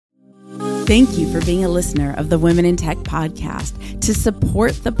Thank you for being a listener of the Women in Tech podcast. To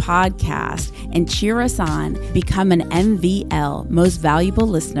support the podcast and cheer us on, become an MVL, Most Valuable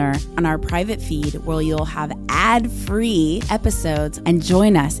Listener, on our private feed where you'll have ad-free episodes and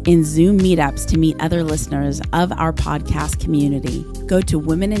join us in Zoom meetups to meet other listeners of our podcast community. Go to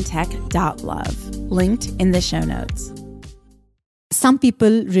womenintech.love, linked in the show notes. Some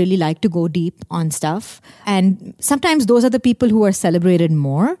people really like to go deep on stuff, and sometimes those are the people who are celebrated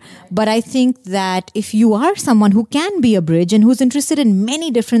more. But I think that if you are someone who can be a bridge and who's interested in many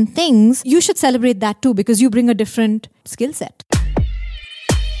different things, you should celebrate that too, because you bring a different skill set.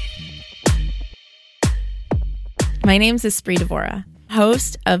 My name's Espree Devora,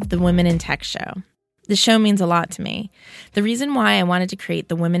 host of the Women in Tech Show. The show means a lot to me. The reason why I wanted to create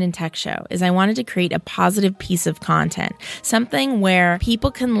the Women in Tech Show is I wanted to create a positive piece of content, something where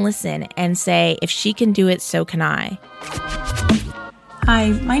people can listen and say, if she can do it, so can I.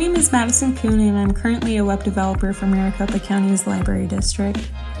 Hi, my name is Madison Kuhn, and I'm currently a web developer for Maricopa County's Library District.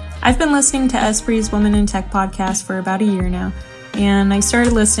 I've been listening to Espree's Women in Tech podcast for about a year now, and I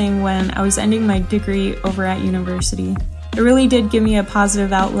started listening when I was ending my degree over at university. It really did give me a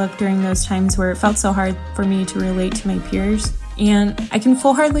positive outlook during those times where it felt so hard for me to relate to my peers. And I can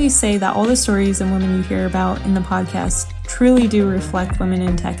full-heartedly say that all the stories and women you hear about in the podcast truly do reflect women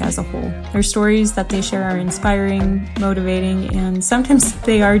in tech as a whole. Their stories that they share are inspiring, motivating, and sometimes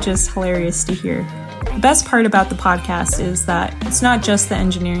they are just hilarious to hear. The best part about the podcast is that it's not just the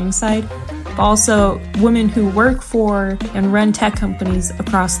engineering side, but also women who work for and run tech companies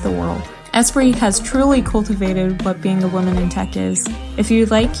across the world. Espree has truly cultivated what being a woman in tech is. If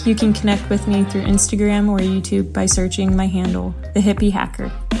you'd like, you can connect with me through Instagram or YouTube by searching my handle, The Hippie Hacker.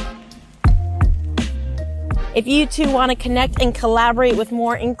 If you too want to connect and collaborate with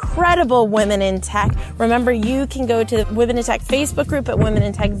more incredible women in tech, remember you can go to the Women in Tech Facebook group at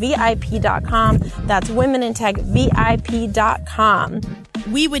womenintechvip.com. That's womenintechvip.com.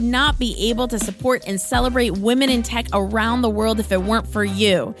 We would not be able to support and celebrate women in tech around the world if it weren't for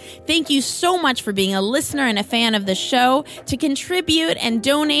you. Thank you so much for being a listener and a fan of the show. To contribute and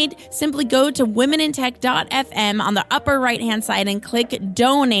donate, simply go to womenintech.fm on the upper right-hand side and click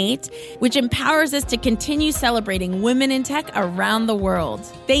Donate, which empowers us to continue celebrating women in tech around the world.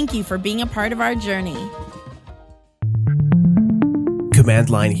 Thank you for being a part of our journey. Command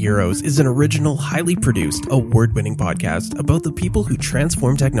Line Heroes is an original, highly produced, award-winning podcast about the people who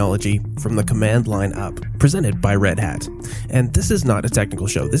transform technology from the command line up, presented by Red Hat. And this is not a technical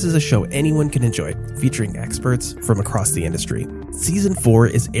show. This is a show anyone can enjoy, featuring experts from across the industry. Season 4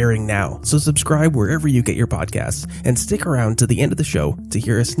 is airing now, so subscribe wherever you get your podcasts, and stick around to the end of the show to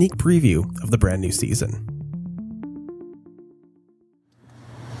hear a sneak preview of the brand new season.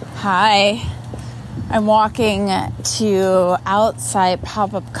 Hi. I'm walking to Outsite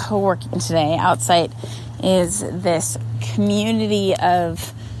Pop-Up Co-working today. Outsite is this community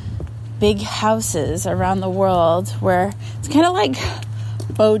of big houses around the world where it's kind of like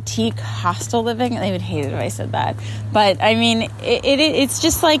boutique hostel living. They would hate it if I said that. But, I mean, it's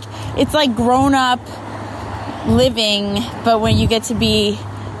just like, it's like grown-up living, but when you get to be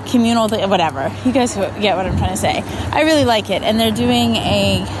communal, whatever. You guys get what I'm trying to say. I really like it. And they're doing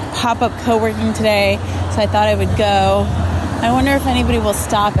a pop-up co-working today, so I thought I would go. I wonder if anybody will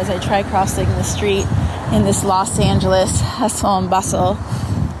stop as I try crossing the street in this Los Angeles hustle and bustle.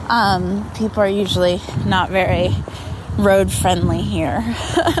 People are usually not very road friendly here.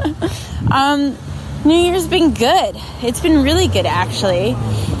 New Year's been good. It's been really good, actually.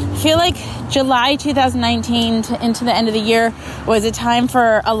 I feel like July 2019 into the end of the year was a time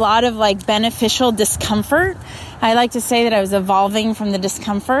for a lot of like beneficial discomfort. I like to say that I was evolving from the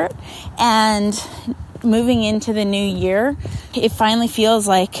discomfort, and moving into the new year, it finally feels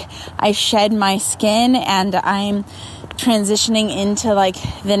like I shed my skin and I'm transitioning into like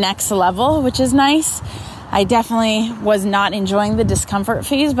the next level, which is nice. I definitely was not enjoying the discomfort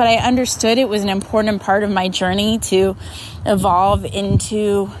phase, but I understood it was an important part of my journey to evolve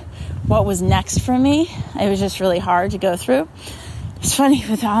into what was next for me. It was just really hard to go through. It's funny,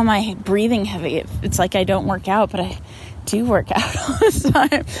 with all my breathing heavy, it's like I don't work out, but I do work out all the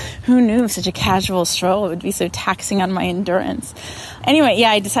time. Who knew such a casual stroll would be so taxing on my endurance? Anyway, yeah,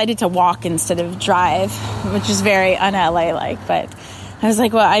 I decided to walk instead of drive, which is very un-LA-like, but I was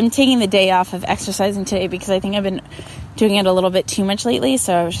like, well, I'm taking the day off of exercising today because I think I've been doing it a little bit too much lately,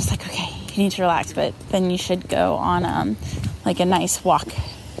 so I was just like, okay, you need to relax, but then you should go on like a nice walk,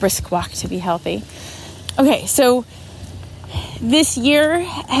 brisk walk to be healthy. Okay, so this year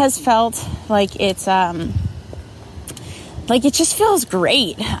has felt like it's like it just feels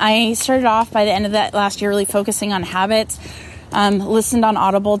great. I started off by the end of that last year really focusing on habits, listened on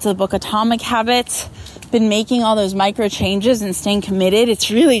Audible to the book Atomic Habits, been making all those micro changes and staying committed.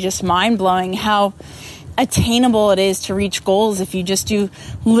 It's really just mind-blowing how attainable it is to reach goals if you just do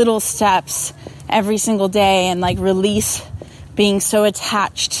little steps every single day and like release being so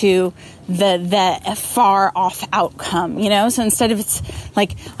attached to the far off outcome, you know? So instead of it's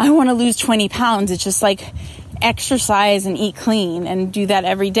like, I want to lose 20 pounds, it's just like exercise and eat clean and do that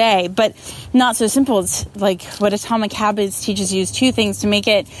every day. But not so simple. It's like what Atomic Habits teaches you is two things to make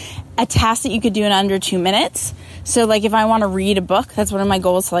it a task that you could do in under 2 minutes. So like if I want to read a book, that's one of my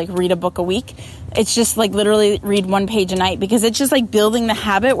goals, to like read a book a week. It's just like literally read 1 page a night, because it's just like building the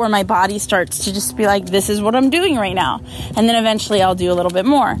habit where my body starts to just be like, this is what I'm doing right now. And then eventually I'll do a little bit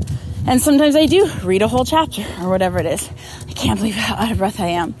more. And sometimes I do read a whole chapter or whatever it is. I can't believe how out of breath I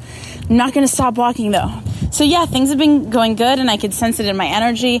am. I'm not going to stop walking though. So yeah, things have been going good and I could sense it in my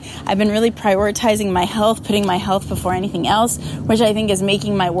energy. I've been really prioritizing my health, putting my health before anything else, which I think is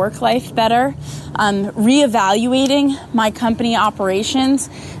making my work life better. Reevaluating my company operations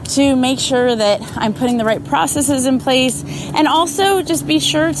to make sure that I'm putting the right processes in place, and also just be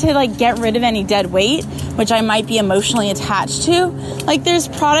sure to like get rid of any dead weight, which I might be emotionally attached to. Like there's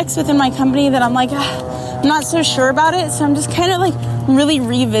products within my company that I'm like, I'm not so sure about it. So I'm just kind of like really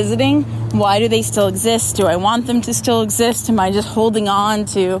revisiting, why do they still exist? Do I want them to still exist? Am I just holding on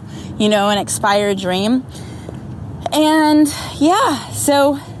to, you know, an expired dream? And yeah,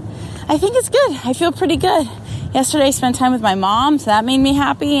 so I think it's good. I feel pretty good. Yesterday I spent time with my mom, so that made me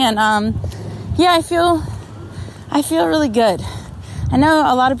happy. And yeah, I feel really good. I know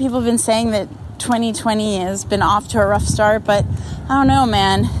a lot of people have been saying that 2020 has been off to a rough start, but I don't know,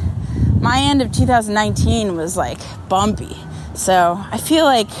 man. My end of 2019 was like bumpy. So I feel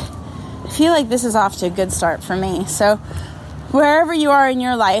like this is off to a good start for me. So wherever you are in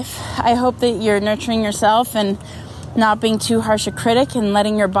your life, I hope that you're nurturing yourself and not being too harsh a critic, and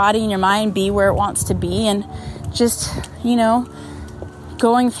letting your body and your mind be where it wants to be, and just, you know,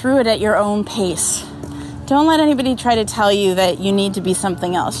 going through it at your own pace. Don't let anybody try to tell you that you need to be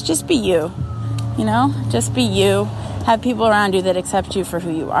something else. Just be you, you know, just be you. Have people around you that accept you for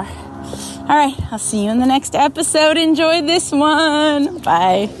who you are. All right, I'll see you in the next episode. Enjoy this one.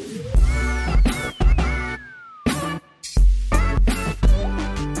 Bye.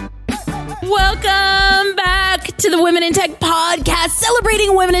 Welcome back to the Women in Tech podcast,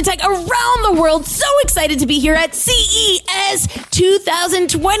 celebrating women in tech around the world. So excited to be here at CES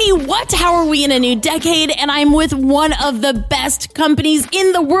 2020. What? How are we in a new decade? And I'm with one of the best companies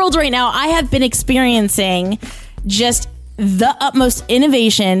in the world right now. I have been experiencing just the utmost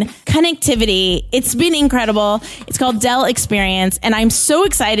innovation, connectivity. It's been incredible. It's called Dell Experience, and I'm so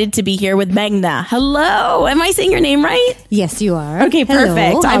excited to be here with Meghna. Hello. Am I saying your name right? Yes, you are. Okay,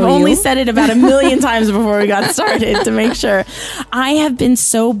 perfect. I've only said it about 1 million times before we got started to make sure. I have been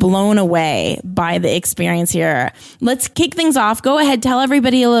so blown away by the experience here. Let's kick things off. Go ahead. Tell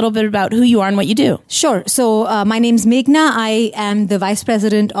everybody a little bit about who you are and what you do. Sure. So my name's Meghna. I am the Vice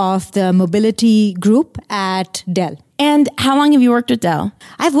President of the Mobility Group at Dell. And how long have you worked with Dell?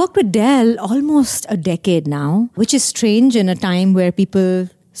 I've worked with Dell almost a decade now, which is strange in a time where people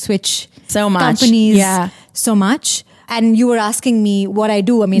switch so much companies so much. And you were asking me what I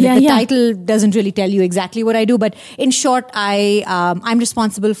do. I mean, the title doesn't really tell you exactly what I do, but in short, I'm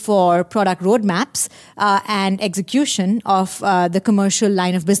responsible for product roadmaps and execution of the commercial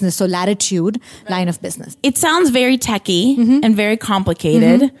line of business, so Latitude line of business. It sounds very techy and very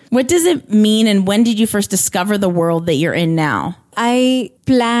complicated. What does it mean, and when did you first discover the world that you're in now? I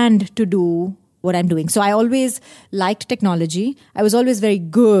planned to do what I'm doing. So I always liked technology. I was always very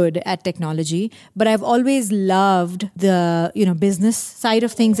good at technology, but I've always loved the, business side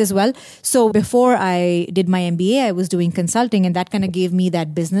of things as well. So before I did my MBA, I was doing consulting, and that kind of gave me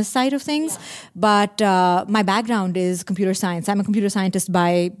that business side of things. But my background is computer science. I'm a computer scientist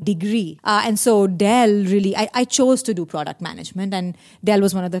by degree. And so Dell really, I chose to do product management, and Dell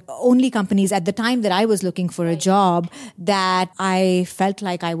was one of the only companies at the time that I was looking for a job that I felt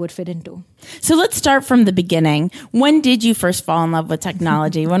like I would fit into. So let's start from the beginning. When did you first fall in love with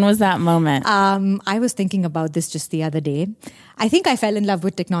technology? When was that moment? I was thinking about this just the other day. I think I fell in love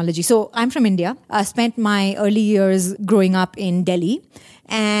with technology. So I'm from India. I spent my early years growing up in Delhi.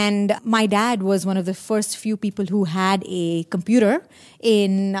 And my dad was one of the first few people who had a computer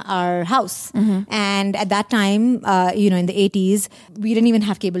in our house. And at that time, in the 80s, we didn't even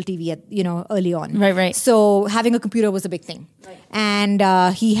have cable TV early on. Right. So having a computer was a big thing. Right. And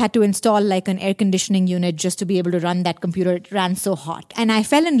he had to install like an air conditioning unit just to be able to run that computer. It ran so hot. And I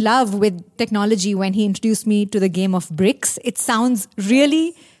fell in love with technology when he introduced me to the game of bricks. It sounds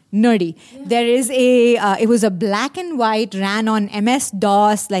really nerdy. There is it was a black and white, ran on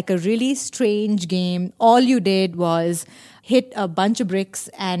MS-DOS, like a really strange game. All you did was hit a bunch of bricks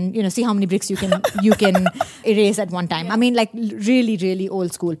and, see how many bricks you can erase at one time. I mean, like really, really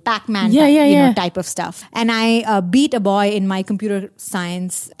old school Pac-Man type of stuff. And I beat a boy in my computer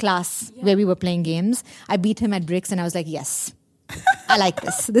science class where we were playing games. I beat him at bricks and I was like, yes, I like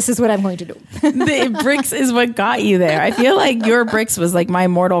this. This is what I'm going to do. The bricks is what got you there. I feel like your bricks was like my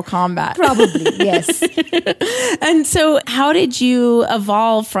Mortal Kombat. Probably, yes. And so how did you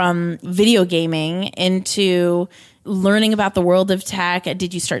evolve from video gaming into learning about the world of tech?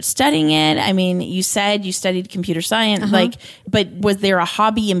 Did you start studying it? I mean, you said you studied computer science, but was there a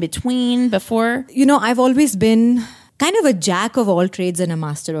hobby in between before? I've always been kind of a jack of all trades and a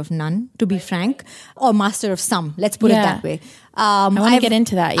master of none, to be frank, or master of some. Let's put it that way. I want to get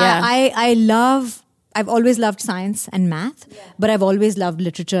into that. Yeah, I've always loved science and math, but I've always loved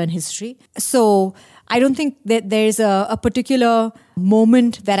literature and history. So I don't think that there's a particular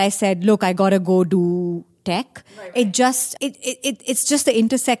moment that I said, look, I gotta go do tech. It's just the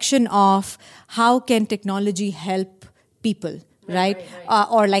intersection of how can technology help people, right?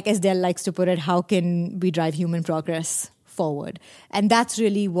 Or like as Dell likes to put it, how can we drive human progress forward? And that's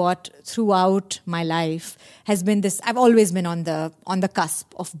really what throughout my life has been this. I've always been on the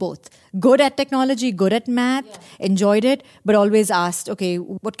cusp of both. Good at technology, good at math, enjoyed it, but always asked, okay,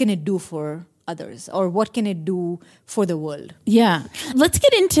 what can it do for others, or what can it do for the world? Yeah. Let's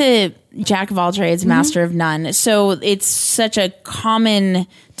get into jack of all trades, master of none. So it's such a common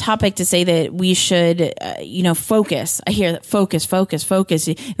topic to say that we should, focus. I hear that focus.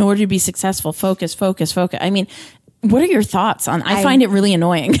 In order to be successful, focus. I mean, what are your thoughts on? I find it really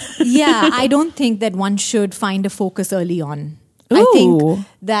annoying. Yeah, I don't think that one should find a focus early on. Ooh. I think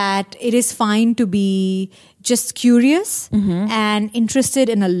that it is fine to be just curious and interested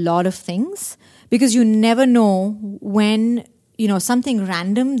in a lot of things, because you never know when, something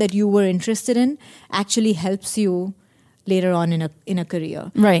random that you were interested in actually helps you later on in a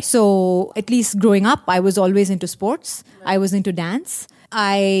career. Right. So at least growing up, I was always into sports. I was into dance.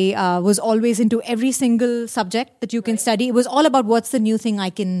 I was always into every single subject that you can study. It was all about what's the new thing I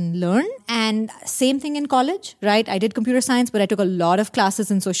can learn. And same thing in college, right? I did computer science, but I took a lot of classes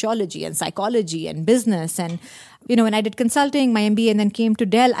in sociology and psychology and business. And, when I did consulting, my MBA, and then came to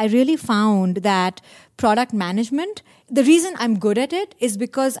Dell, I really found that product management, the reason I'm good at it is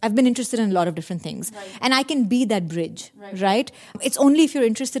because I've been interested in a lot of different things. Right. And I can be that bridge, right? It's only if you're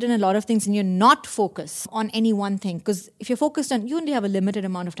interested in a lot of things and you're not focused on any one thing. Because if you're focused on, you only have a limited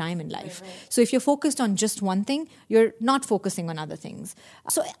amount of time in life. Right. So if you're focused on just one thing, you're not focusing on other things.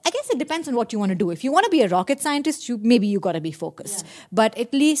 So I guess it depends on what you want to do. If you want to be a rocket scientist, maybe you got to be focused. Yeah. But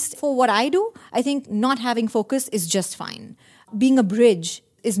at least for what I do, I think not having focus is just fine. Being a bridge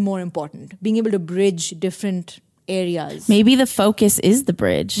is more important. Being able to bridge different areas. Maybe the focus is the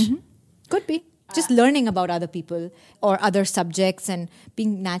bridge. Could be. Just learning about other people or other subjects and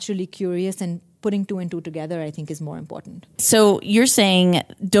being naturally curious and putting two and two together, I think, is more important. So you're saying,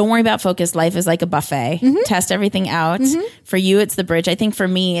 don't worry about focus. Life is like a buffet. Test everything out. For you, it's the bridge. I think for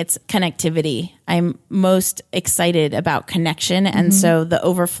me, it's connectivity. I'm most excited about connection. And so the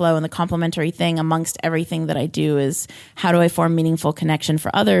overflow and the complementary thing amongst everything that I do is how do I form meaningful connection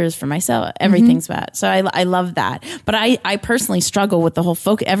for others, for myself? Everything's that. So I love that. But I personally struggle with the whole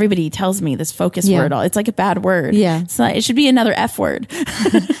focus. Everybody tells me this focus word. It's like a bad word. Yeah. So it should be another F word.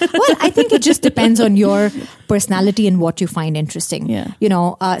 Well, I think it just depends on your personality and what you find interesting.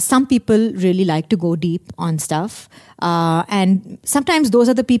 Yeah. Some people really like to go deep on stuff. And sometimes those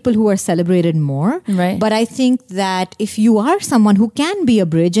are the people who are celebrated more. Right. But I think that if you are someone who can be a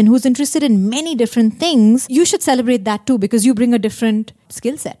bridge and who's interested in many different things, you should celebrate that too, because you bring a different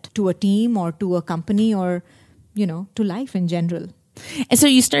skill set to a team or to a company or, to life in general. And so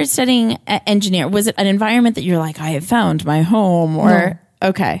you started studying engineer. Was it an environment that you're like, I have found my home? Or No.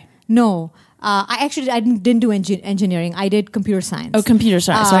 Okay. No. I didn't do engineering. I did computer science. Oh, computer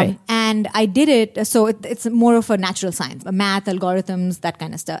science, right. And I did it, so it's more of a natural science, math, algorithms, that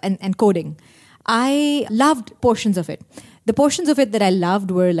kind of stuff, and coding. I loved portions of it. The portions of it that I loved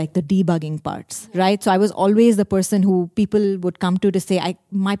were like the debugging parts, right? So I was always the person who people would come to say,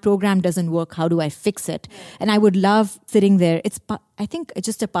 my program doesn't work. How do I fix it? And I would love sitting there. I think it's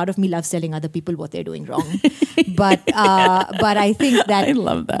just a part of me loves telling other people what they're doing wrong. But I think that I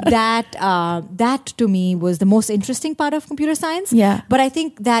love that. That to me was the most interesting part of computer science. Yeah. But I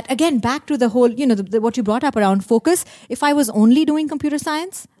think that, again, back to the whole, what you brought up around focus, if I was only doing computer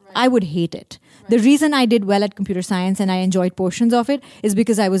science, I would hate it. The reason I did well at computer science and I enjoyed portions of it is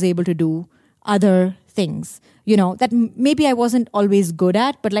because I was able to do other things, that maybe I wasn't always good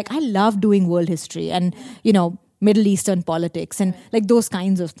at, but like I love doing world history and, Middle Eastern politics and like those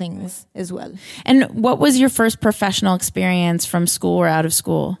kinds of things as well. And what was your first professional experience from school or out of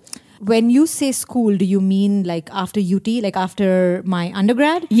school? When you say school, do you mean like after UT, like after my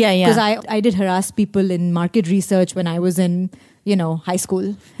undergrad? Yeah. Because I did harass people in market research when I was in, high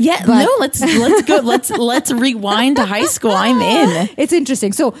school. Yeah, but let's go. Let's rewind to high school. I'm in. It's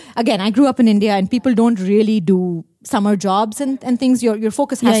interesting. So again, I grew up in India and people don't really do summer jobs and things. Your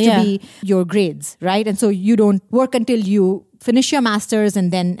focus has to be your grades, right? And so you don't work until you finish your master's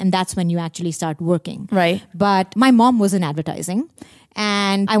and that's when you actually start working. Right. But my mom was in advertising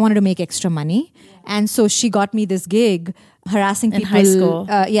and I wanted to make extra money. And so she got me this gig harassing people. In high school?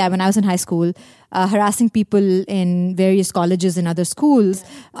 When I was in high school. Harassing people in various colleges and other schools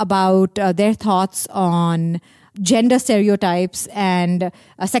about their thoughts on gender stereotypes and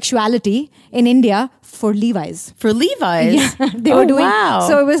sexuality in India for Levi's. For Levi's? Yeah, they were doing. Wow.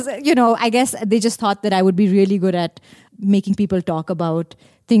 So it was, I guess they just thought that I would be really good at making people talk about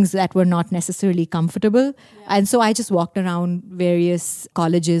things that were not necessarily comfortable. And so I just walked around various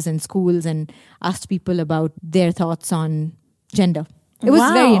colleges and schools and asked people about their thoughts on gender. It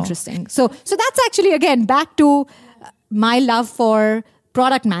was very interesting. So that's actually, again, back to my love for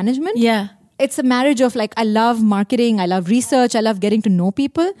product management. Yeah. It's a marriage of like, I love marketing, I love research, I love getting to know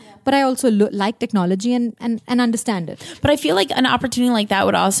people, but I also like technology and understand it. But I feel like an opportunity like that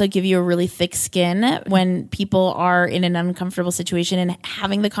would also give you a really thick skin when people are in an uncomfortable situation and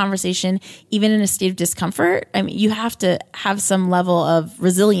having the conversation, even in a state of discomfort. I mean, you have to have some level of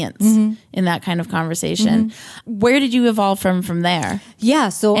resilience in that kind of conversation. Where did you evolve from there? Yeah.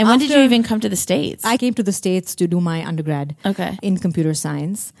 So and when did you even come to the States? I came to the States to do my undergrad in computer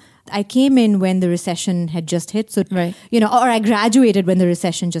science. I came in when the recession had just hit. So, or I graduated when the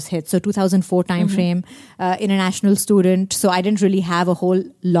recession just hit. So 2004 timeframe, international student. So I didn't really have a whole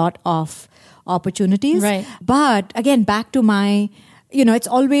lot of opportunities. Right. But again, back to my, it's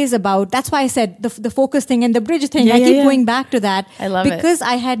always about, that's why I said the focus thing and the bridge thing. I keep going back to that. I love it. Because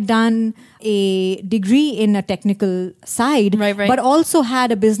I had done a degree in a technical side, but also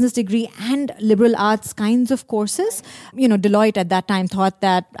had a business degree and liberal arts kinds of courses. Deloitte at that time thought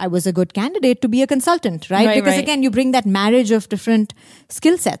that I was a good candidate to be a consultant, right? Because again, you bring that marriage of different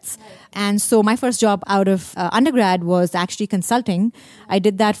skill sets. And so my first job out of undergrad was actually consulting. I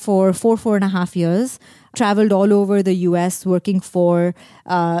did that for 4.5 years. Traveled all over the US working for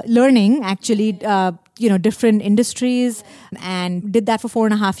learning, actually, different industries, and did that for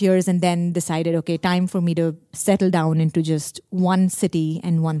 4.5 years and then decided, okay, time for me to settle down into just one city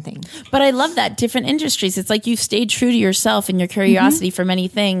and one thing. But I love that, different industries. It's like you've stayed true to yourself and your curiosity for many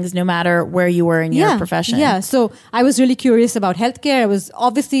things, no matter where you were in your profession. Yeah, so I was really curious about healthcare. I was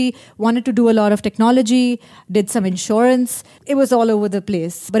obviously wanted to do a lot of technology, did some insurance. It was all over the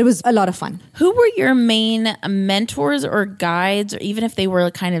place, but it was a lot of fun. Who were your main mentors or guides, or even if they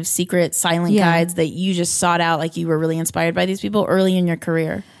were kind of secret, silent guides that you just sought out, like you were really inspired by these people early in your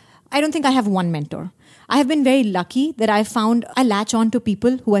career? I don't think I have one mentor. I have been very lucky that I latch on to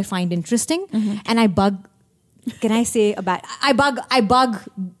people who I find interesting and I bug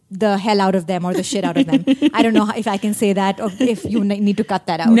the hell out of them or the shit out of them. I don't know if I can say that or if you need to cut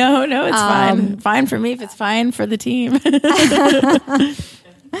that out. No, it's fine. Fine for me if it's fine for the team.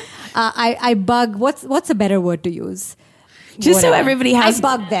 I bug, what's a better word to use? Just so everybody has, I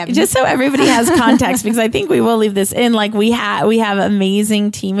bug them. Just so everybody has context, because I think we will leave this in. Like we have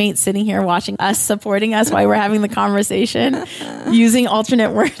amazing teammates sitting here watching us, supporting us while we're having the conversation, using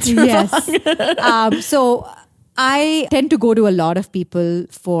alternate words. Yes. So I tend to go to a lot of people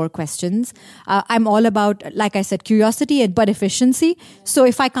for questions. I'm all about, like I said, curiosity but efficiency. So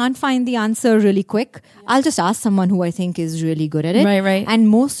if I can't find the answer really quick, I'll just ask someone who I think is really good at it. Right. And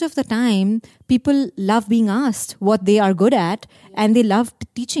most of the time, people love being asked what they are good at and they love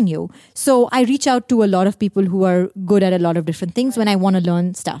teaching you. So I reach out to a lot of people who are good at a lot of different things when I want to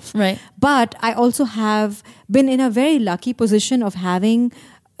learn stuff. Right. But I also have been in a very lucky position of having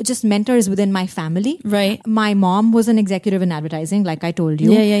just mentors within my family. Right. My mom was an executive in advertising, like I told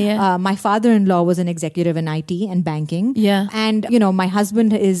you. Yeah. My father-in-law was an executive in IT and banking. Yeah. And, my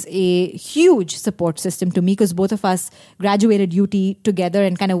husband is a huge support system to me because both of us graduated UT together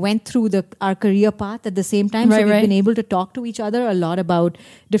and kind of went through our career path at the same time. So we've been able to talk to each other a lot about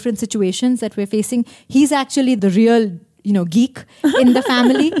different situations that we're facing. He's actually the real, geek in the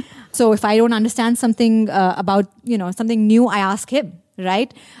family. So if I don't understand something about, something new, I ask him.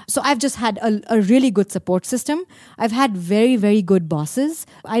 right? So I've just had a really good support system. I've had very, very good bosses.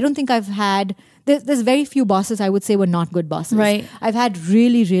 I don't think I've had... There's very few bosses I would say were not good bosses. Right. I've had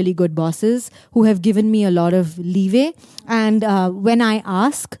really, really good bosses who have given me a lot of leeway. And when I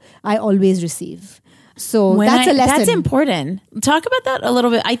ask, I always receive. So that's a lesson. That's important. Talk about that a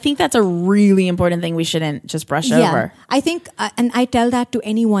little bit. I think that's a really important thing we shouldn't just brush over. I think, and I tell that to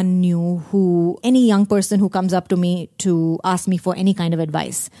anyone new any young person who comes up to me to ask me for any kind of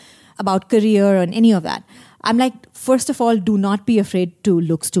advice about career and any of that. I'm like, first of all, do not be afraid to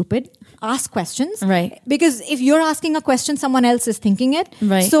look stupid. Ask questions. Right. Because if you're asking a question, someone else is thinking it.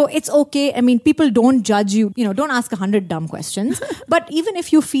 Right. So it's okay. I mean, people don't judge you. Don't ask 100 dumb questions. But even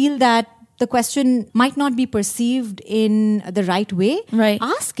if you feel that the question might not be perceived in the right way, right,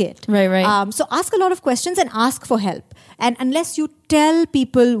 ask it. Right. So ask a lot of questions and ask for help. And unless you tell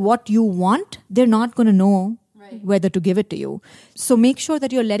people what you want, they're not going to know whether to give it to you. So make sure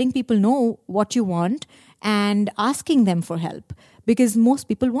that you're letting people know what you want and asking them for help, because most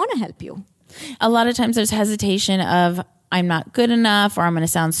people want to help you. A lot of times there's hesitation of, I'm not good enough, or I'm going to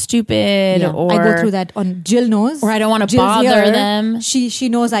sound stupid, or I go through that on Jill knows, or I don't want to Jill's bother here. them. She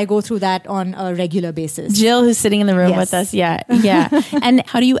knows I go through that on a regular basis. Jill, who's sitting in the room Yes. with us, yeah. And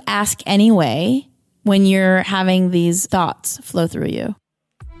how do you ask anyway when you're having these thoughts flow through you?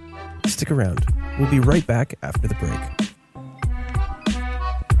 Stick around. We'll be right back after the break.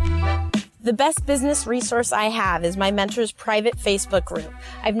 The best business resource I have is my mentor's private Facebook group.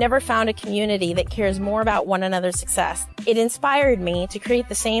 I've never found a community that cares more about one another's success. It inspired me to create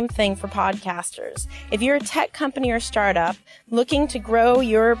the same thing for podcasters. If you're a tech company or startup looking to grow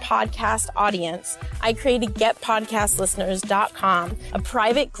your podcast audience, I created GetPodcastListeners.com, a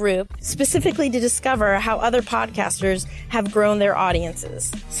private group specifically to discover how other podcasters have grown their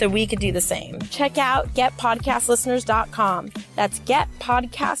audiences, so we could do the same. Check out GetPodcastListeners.com. That's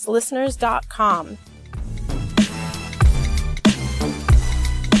GetPodcastListeners.com.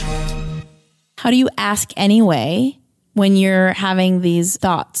 How do you ask anyway when you're having these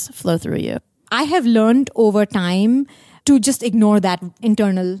thoughts flow through you? I have learned over time to just ignore that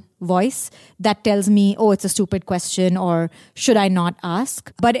internal voice that tells me, oh, it's a stupid question, or should I not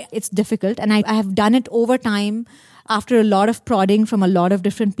ask? But it's difficult. And I have done it over time after a lot of prodding from a lot of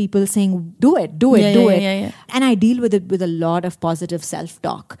different people saying, do it. Yeah. And I deal with it with a lot of positive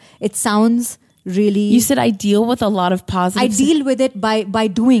self-talk. It sounds really... You said I deal with a lot of positive... I deal with it by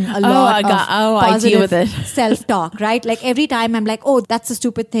doing a lot of I deal with it. self-talk, right? Like every time I'm like, oh, that's a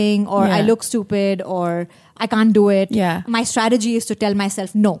stupid thing, or I look stupid, or I can't do it. Yeah. My strategy is to tell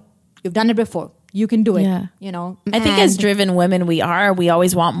myself, no, you've done it before. You can do it. Yeah. I think as driven women we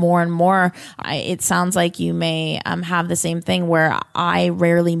always want more and more. It sounds like you may have the same thing where I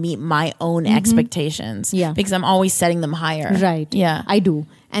rarely meet my own expectations. Yeah. Because I'm always setting them higher. Right. Yeah. I do.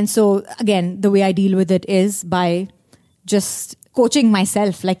 And so again, the way I deal with it is by just coaching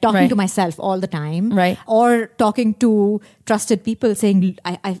myself, like talking to myself all the time. Right. Or talking to trusted people saying,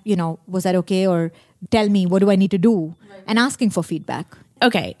 I was that okay? Or tell me, what do I need to do? And asking for feedback.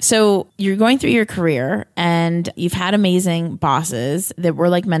 Okay, so you're going through your career and you've had amazing bosses that were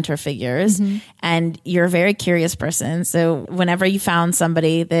like mentor figures, and you're a very curious person. So whenever you found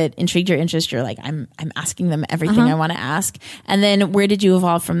somebody that intrigued your interest, you're like, I'm asking them everything I want to ask. And then where did you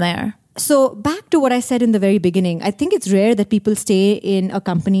evolve from there? So back to what I said in the very beginning, I think it's rare that people stay in a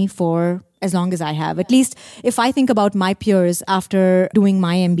company for as long as I have. At least if I think about my peers after doing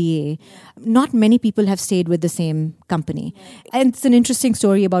my MBA, not many people have stayed with the same company. And it's an interesting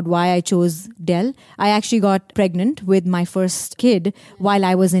story about why I chose Dell. I actually got pregnant with my first kid while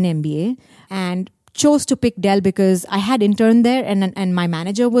I was in MBA, and chose to pick Dell because I had interned there, and my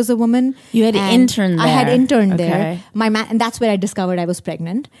manager was a woman. You had interned there. I had interned there. Okay. And that's where I discovered I was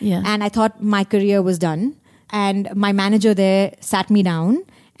pregnant. Yeah. And I thought my career was done. And my manager there sat me down,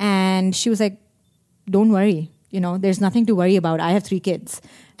 and she was like, don't worry, there's nothing to worry about. I have 3 kids.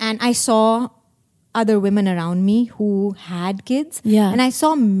 And I saw other women around me who had kids. Yeah. And I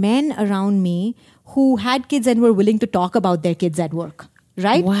saw men around me who had kids and were willing to talk about their kids at work,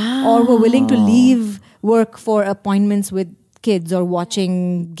 right? Wow. Or were willing to leave work for appointments with kids or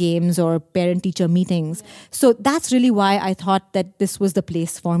watching games or parent-teacher meetings. So that's really why I thought that this was the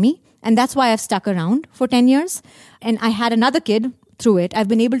place for me. And that's why I've stuck around for 10 years. And I had another kid through it. I've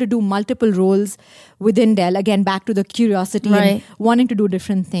been able to do multiple roles within Dell, again, back to the curiosity and wanting to do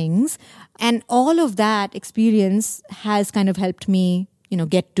different things. And all of that experience has kind of helped me,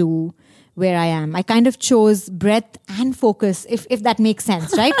 get to where I am. I kind of chose breadth and focus, if that makes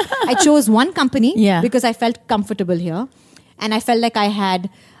sense, right? I chose one company because I felt comfortable here. And I felt like I had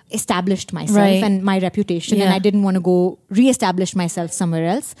established myself Right. and my reputation, and Yeah. I didn't want to go reestablish myself somewhere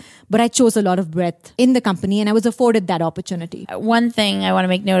else. But I chose a lot of breadth in the company, and I was afforded that opportunity. One thing I want to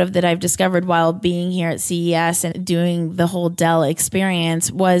make note of that I've discovered while being here at CES and doing the whole Dell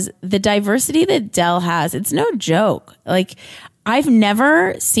experience was the diversity that Dell has. It's no joke. Like, I've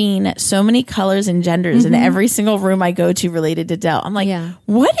never seen so many colors and genders in every single room I go to related to Dell. I'm like, Yeah.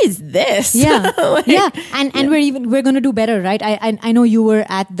 what is this? Yeah, Like, yeah, and we're going to do better, right? I know you were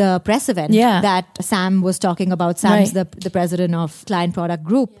at the press event that Sam was talking about. Sam's Right. the president of Client Product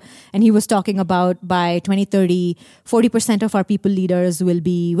Group, and he was talking about by 2030, 40% of our people leaders will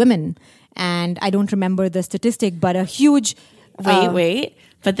be women. And I don't remember the statistic, but a huge Wait.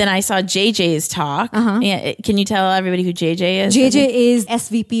 But then I saw JJ's talk. Yeah, can you tell everybody who JJ is? JJ is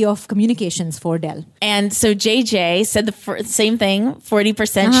SVP of communications for Dell. And so JJ said the same thing,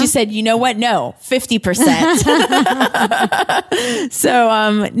 40%. She said, you know what? No, 50%.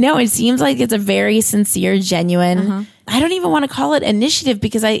 So, no, it seems like it's a very sincere, genuine, I don't even want to call it initiative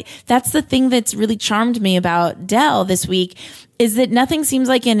because that's the thing that's really charmed me about Dell this week is that nothing seems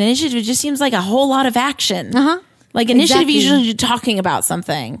like an initiative. It just seems like a whole lot of action. Like initiative, Exactly. usually you're talking about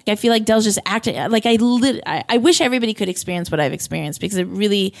something. I feel like Dell's just acting like I wish everybody could experience what I've experienced because it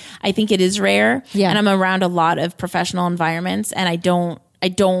really, I think it is rare. Yeah. And I'm around a lot of professional environments and I don't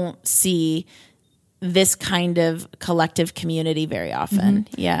see this kind of collective community very often.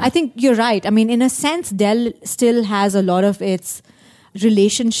 Yeah. I think you're right. I mean, in a sense, Dell still has a lot of its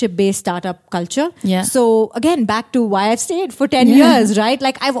relationship-based startup culture. Yeah. So again, back to why I've stayed for 10 years, right?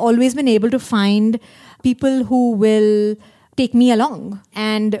 Like I've always been able to find people who will take me along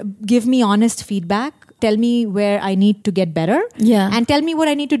and give me honest feedback, tell me where I need to get better, and tell me what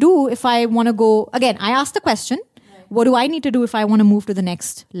I need to do if I want to go. Again, I asked the question, what do I need to do if I want to move to the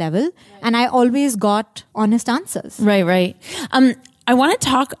next level? And I always got honest answers. Right. I want to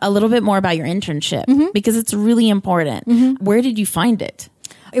talk a little bit more about your internship because it's really important. Where did you find it?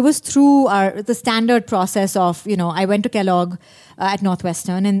 It was through the standard process of, I went to Kellogg at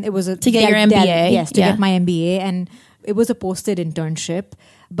Northwestern, and it was To get your MBA. Yes, to get my MBA, and it was a posted internship.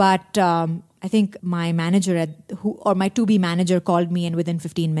 But I think my manager my to-be manager called me, and within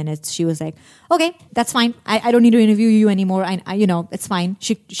 15 minutes, she was like, "Okay, that's fine. I don't need to interview you anymore. I it's fine."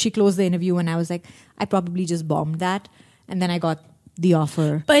 She closed the interview, and I was like, I probably just bombed that, and then I got the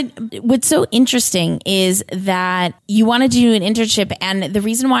offer. But what's so interesting is that you wanted to do an internship, and the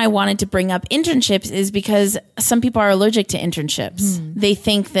reason why I wanted to bring up internships is because some people are allergic to internships. They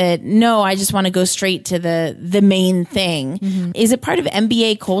think that, no, I just want to go straight to the main thing. Is it part of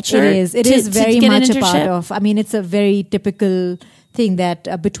MBA culture? It is. It is very get an much a part internship? of. I mean, it's a very typical thing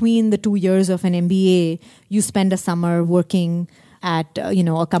that between the 2 years of an MBA, you spend a summer working at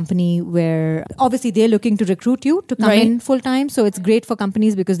a company where obviously they're looking to recruit you to come in full time. So it's great for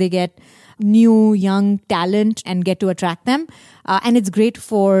companies because they get new young talent and get to attract them, and it's great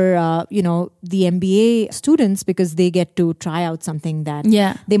for the MBA students because they get to try out something that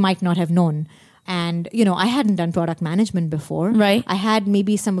they might not have known. And, I hadn't done product management before. Right. I had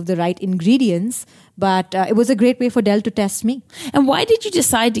maybe some of the right ingredients, but it was a great way for Dell to test me. And why did you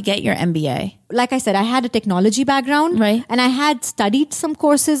decide to get your MBA? Like I said, I had a technology background. Right. And I had studied some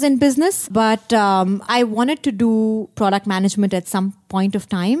courses in business, but I wanted to do product management at some point of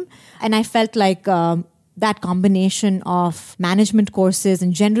time. And I felt like that combination of management courses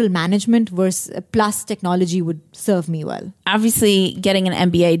and general management plus technology would serve me well. Obviously, getting an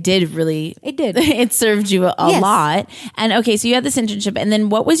MBA did really... It did. It served you a lot. And okay, so you had this internship. And then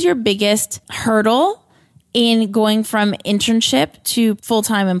what was your biggest hurdle in going from internship to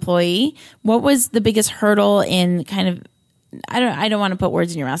full-time employee? What was the biggest hurdle in kind of... I don't want to put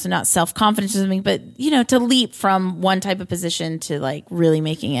words in your mouth, so not self-confidence or something, but, to leap from one type of position to like really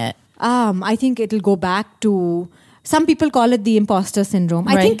making it. I think it'll go back to, some people call it the imposter syndrome.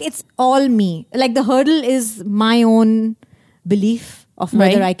 I Right. think it's all me. Like the hurdle is my own belief of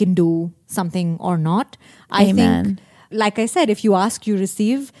whether I can do something or not. I Amen. think, like I said, if you ask, you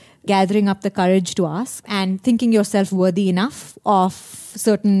receive. Gathering up the courage to ask and thinking yourself worthy enough of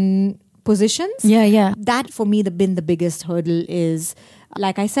certain positions. Yeah. That for me, been the biggest hurdle is,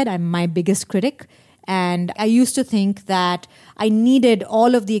 like I said, I'm my biggest critic. And I used to think that I needed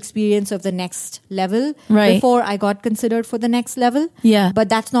all of the experience of the next level before I got considered for the next level. Yeah. But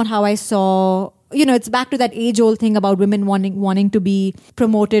that's not how I saw, it's back to that age-old thing about women wanting to be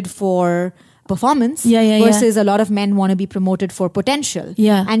promoted for performance versus a lot of men want to be promoted for potential.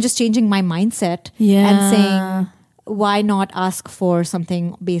 Yeah. And just changing my mindset and saying, why not ask for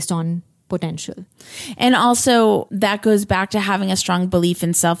something based on potential? And also that goes back to having a strong belief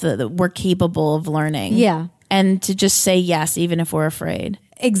in self that we're capable of learning. Yeah. And to just say yes, even if we're afraid.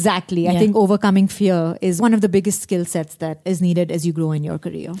 Exactly. I think overcoming fear is one of the biggest skill sets that is needed as you grow in your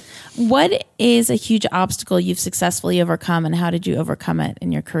career. What is a huge obstacle you've successfully overcome, and how did you overcome it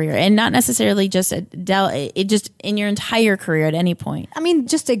in your career? And not necessarily just at Dell, just in your entire career at any point. I mean,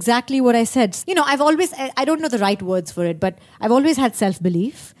 just exactly what I said. I don't know the right words for it, but I've always had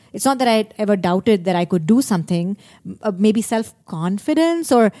self-belief. It's not that I ever doubted that I could do something, maybe self-confidence,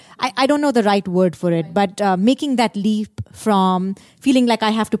 or I don't know the right word for it, but making that leap from feeling like I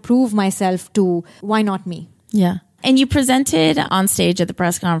have to prove myself to why not me? Yeah. And you presented on stage at the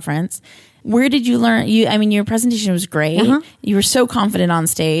press conference. Where did you learn? Your presentation was great. You were so confident on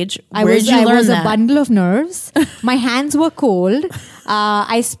stage. Where did you learn that? I was a bundle of nerves. My hands were cold.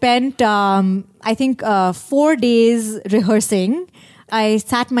 I spent, 4 days rehearsing. I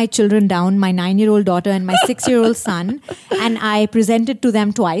sat my children down, my 9-year-old daughter and my 6-year-old son, and I presented to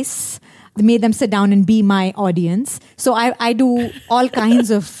them twice. Made them sit down and be my audience. So I do all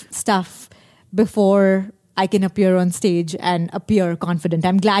kinds of stuff before I can appear on stage and appear confident.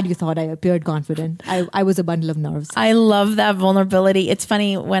 I'm glad you thought I appeared confident. I was a bundle of nerves. I love that vulnerability. It's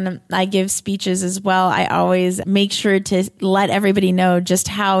funny, when I give speeches as well, I always make sure to let everybody know just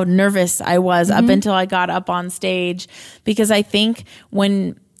how nervous I was up until I got up on stage. Because I think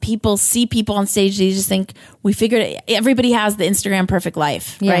when people see people on stage, they just think everybody has the Instagram perfect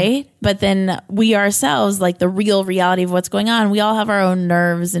life, right? But then we ourselves, like the real reality of what's going on, we all have our own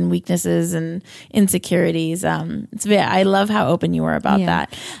nerves and weaknesses and insecurities. I love how open you were about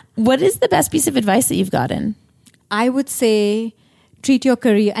that. What is the best piece of advice that you've gotten? I would say treat your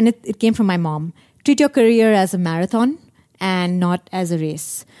career, and it came from my mom, treat your career as a marathon and not as a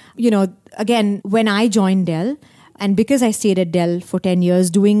race. Again, when I joined Dell, and because I stayed at Dell for 10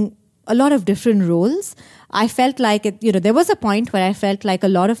 years doing a lot of different roles, I felt like, there was a point where I felt like a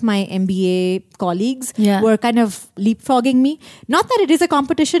lot of my MBA colleagues were kind of leapfrogging me. Not that it is a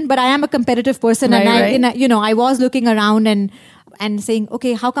competition, but I am a competitive person. I was looking around and saying,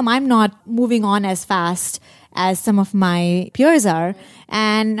 okay, how come I'm not moving on as fast as some of my peers are?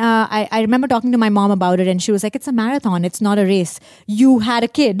 And I remember talking to my mom about it, and she was like, it's a marathon, it's not a race. You had a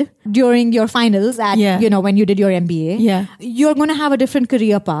kid during your finals at, when you did your MBA. Yeah. You're going to have a different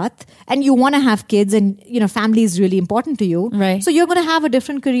career path, and you want to have kids, and, family is really important to you. Right. So you're going to have a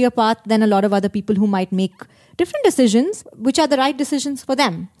different career path than a lot of other people who might make different decisions, which are the right decisions for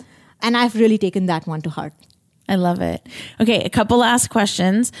them. And I've really taken that one to heart. I love it. Okay, a couple last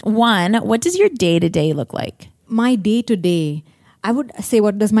questions. One, what does your day-to-day look like? My day-to-day, I would say,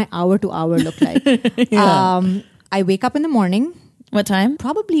 what does my hour-to-hour look like? I wake up in the morning. What time?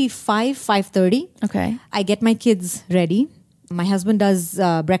 Probably 5:30. Okay. I get my kids ready. My husband does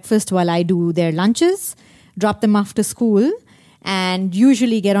breakfast while I do their lunches, drop them off to school, and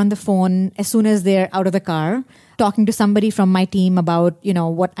usually get on the phone as soon as they're out of the car, talking to somebody from my team about,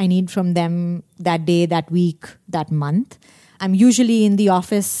 what I need from them that day, that week, that month. I'm usually in the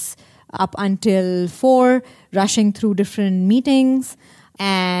office up until 4, rushing through different meetings,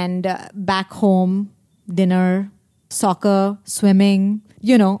 and back home, dinner, soccer, swimming,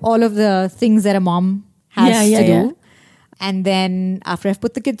 all of the things that a mom has to do. And then after I've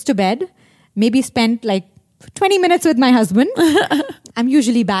put the kids to bed, maybe spent like 20 minutes with my husband, I'm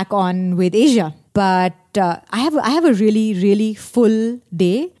usually back on with Asia. But I have a really, really full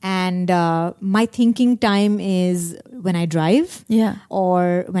day, and my thinking time is when I drive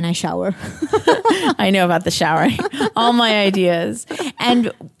or when I shower. I know about the showering. All my ideas.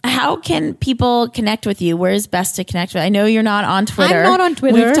 And how can people connect with you? Where is best to connect with? I know you're not on Twitter. I'm not on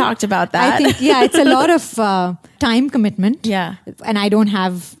Twitter. We've talked about that. I think, it's a lot of time commitment. Yeah. And I don't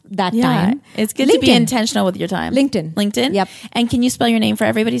have that time. It's good to be intentional with your time. LinkedIn? Yep. And can you spell your name for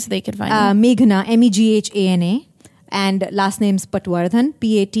everybody so they could find you? Meghana, Meghana. And last name's Patwardhan,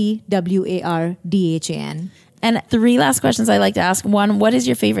 Patwardhan. And 3 last questions I like to ask. 1, what is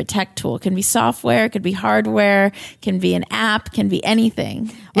your favorite tech tool? It can be software, it could be hardware, can be an app, can be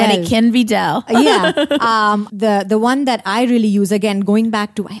anything. And it can be Dell. The one that I really use, again, going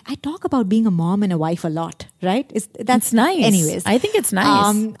back to, I talk about being a mom and a wife a lot, right? That's nice. Anyways. I think it's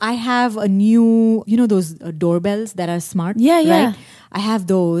nice. I have a new, those doorbells that are smart? Yeah. Right? I have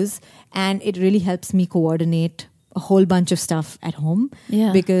those, and it really helps me coordinate a whole bunch of stuff at home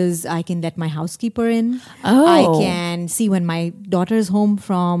because I can let my housekeeper in. I can see when my daughter's home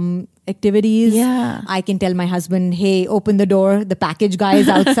from activities. I can tell my husband, hey, open the door, the package guy is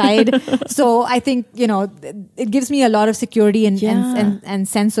outside. So I think, it gives me a lot of security and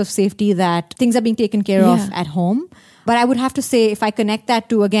sense of safety that things are being taken care of at home. But I would have to say, if I connect that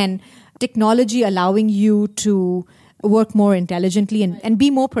to, again, technology allowing you to work more intelligently and be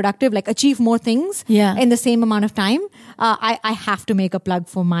more productive, like achieve more things in the same amount of time, I have to make a plug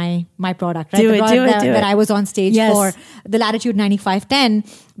for my product, right? Do it. That I was on stage for, the Latitude 9510,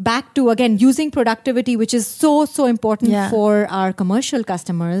 back to, again, using productivity, which is so important for our commercial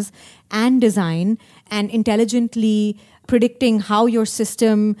customers, and design, and intelligently predicting how your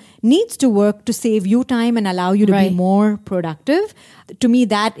system needs to work to save you time and allow you to be more productive. To me,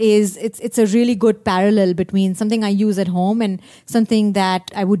 that is, it's a really good parallel between something I use at home and something that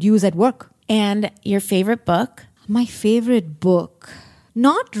I would use at work. And your favorite book? My favorite book,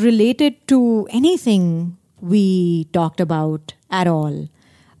 not related to anything we talked about at all.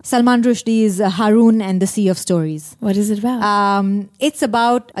 Salman Rushdie's Haroun and the Sea of Stories. What is it about? It's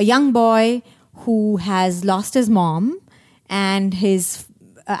about a young boy who has lost his mom, and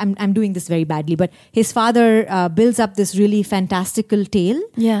I'm doing this very badly, but his father builds up this really fantastical tale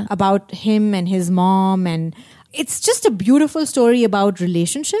about him and his mom, and it's just a beautiful story about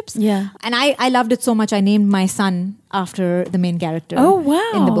relationships. Yeah. And I loved it so much, I named my son after the main character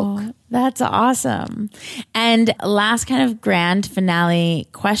in the book. That's awesome. And last kind of grand finale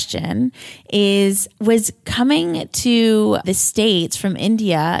question is, was coming to the States from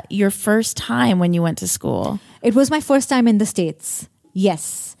India your first time when you went to school? It was my first time in the States.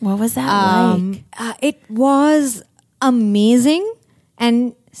 Yes. What was that like? It was amazing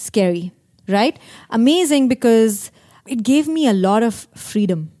and scary, right? Amazing because it gave me a lot of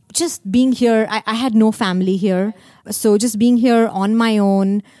freedom. Just being here, I had no family here. So just being here on my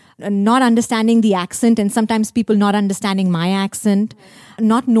own, not understanding the accent, and sometimes people not understanding my accent,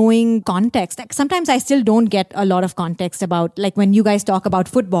 not knowing context. Like sometimes I still don't get a lot of context about, like when you guys talk about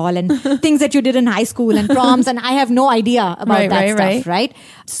football and things that you did in high school and proms, and I have no idea about that stuff, right?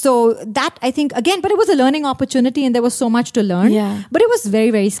 So that, I think, again, but it was a learning opportunity and there was so much to learn. Yeah. But it was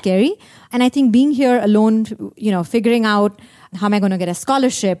very, very scary. And I think being here alone, figuring out, how am I going to get a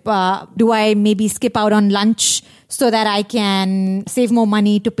scholarship? Do I maybe skip out on lunch so that I can save more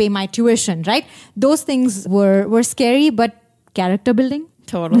money to pay my tuition, right? Those things were scary, but character building.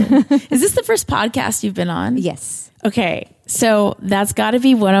 Totally. Is this the first podcast you've been on? Yes. Okay. So that's got to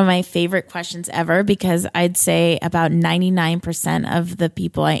be one of my favorite questions ever, because I'd say about 99% of the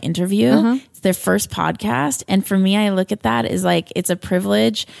people I interview, it's their first podcast. And for me, I look at that as like, it's a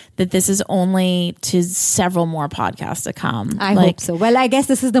privilege that this is only to several more podcasts to come. I hope so. Well, I guess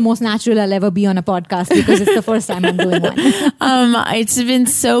this is the most natural I'll ever be on a podcast because it's the first time I'm doing one. It's been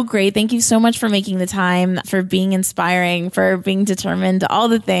so great. Thank you so much for making the time, for being inspiring, for being determined, all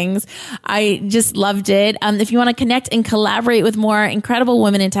the things. I just loved it. If you want to connect and collaborate with more incredible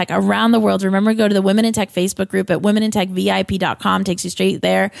women in tech around the world, remember, go to the Women in Tech Facebook group at womenintechvip.com. Takes you straight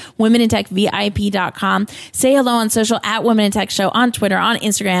there. womenintechvip.com. Say hello on social at Women in Tech Show, on Twitter, on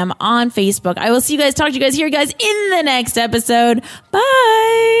Instagram, on Facebook. I will see you guys, talk to you guys, hear you guys in the next episode.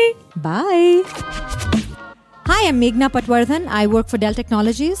 Bye. Bye. Hi, I'm Meghna Patwardhan. I work for Dell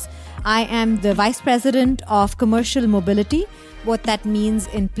Technologies. I am the Vice President of Commercial Mobility. What that means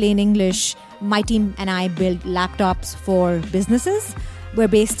in plain English, my team and I build laptops for businesses. We're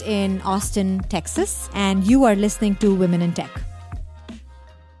based in Austin, Texas, and you are listening to Women in Tech.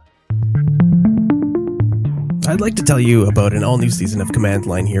 I'd like to tell you about an all-new season of Command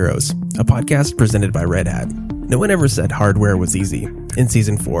Line Heroes, a podcast presented by Red Hat. No one ever said hardware was easy. In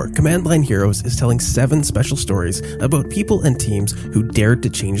Season 4, Command Line Heroes is telling 7 special stories about people and teams who dared to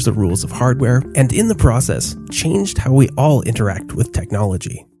change the rules of hardware, and in the process, changed how we all interact with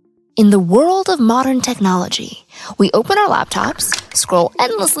technology. In the world of modern technology, we open our laptops, scroll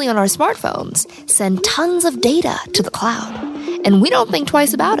endlessly on our smartphones, send tons of data to the cloud, and we don't think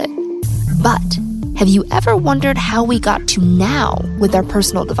twice about it. But have you ever wondered how we got to now with our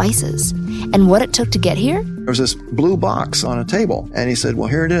personal devices and what it took to get here? There was this blue box on a table, and he said, well,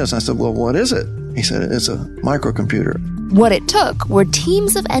 here it is. I said, well, what is it? He said, it's a microcomputer. What it took were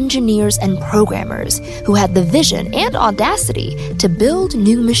teams of engineers and programmers who had the vision and audacity to build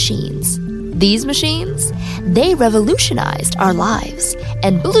new machines. These machines, they revolutionized our lives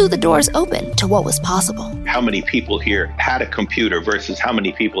and blew the doors open to what was possible. How many people here had a computer versus how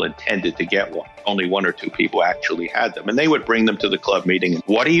many people intended to get one? Only 1 or 2 people actually had them. And they would bring them to the club meeting. And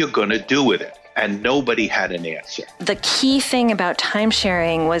what are you going to do with it? And nobody had an answer. The key thing about time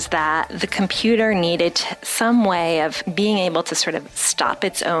sharing was that the computer needed some way of being able to sort of stop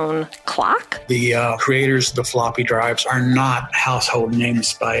its own clock. The creators of the floppy drives are not household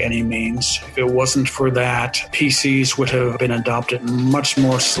names by any means. If it wasn't for that, PCs would have been adopted much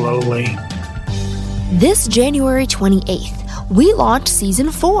more slowly. This January 28th, we launched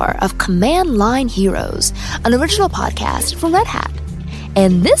Season 4 of Command Line Heroes, an original podcast from Red Hat.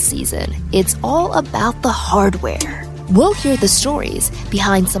 And this season, it's all about the hardware. We'll hear the stories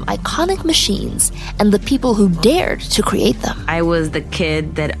behind some iconic machines and the people who dared to create them. I was the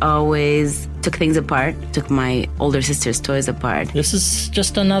kid that always took things apart, took my older sister's toys apart. This is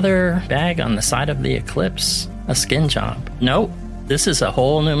just another bag on the side of the Eclipse, a skin job. Nope, this is a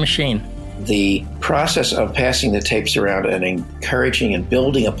whole new machine. The process of passing the tapes around and encouraging and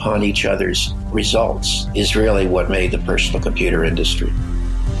building upon each other's results is really what made the personal computer industry.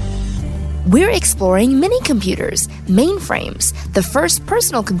 We're exploring mini-computers, mainframes, the first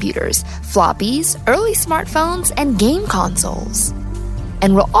personal computers, floppies, early smartphones, and game consoles.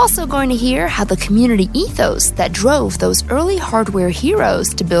 And we're also going to hear how the community ethos that drove those early hardware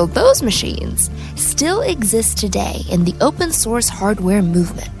heroes to build those machines still exists today in the open source hardware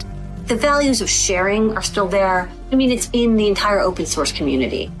movement. The values of sharing are still there. I mean, it's in the entire open source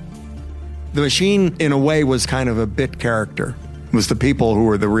community. The machine, in a way, was kind of a bit character. It was the people who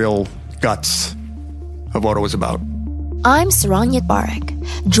were the real guts of what it was about. I'm Saron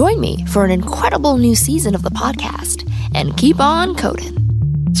Yitbarek. Join me for an incredible new season of the podcast and keep on coding.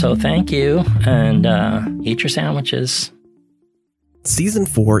 So thank you, and eat your sandwiches. Season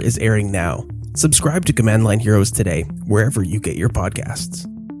 4 is airing now. Subscribe to Command Line Heroes today, wherever you get your podcasts.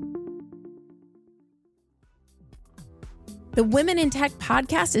 The Women in Tech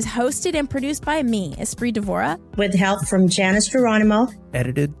podcast is hosted and produced by me, Esprit Devora, with help from Janice Geronimo.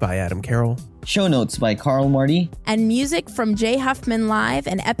 Edited by Adam Carroll. Show notes by Carl Marty. And music from Jay Huffman Live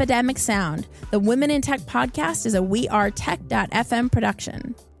and Epidemic Sound. The Women in Tech podcast is a wearetech.fm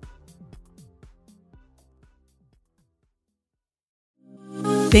production.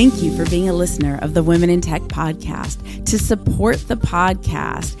 Thank you for being a listener of the Women in Tech podcast. To support the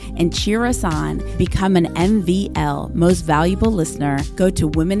podcast and cheer us on, become an MVL, Most Valuable Listener, go to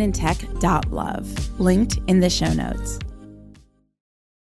womenintech.love, linked in the show notes.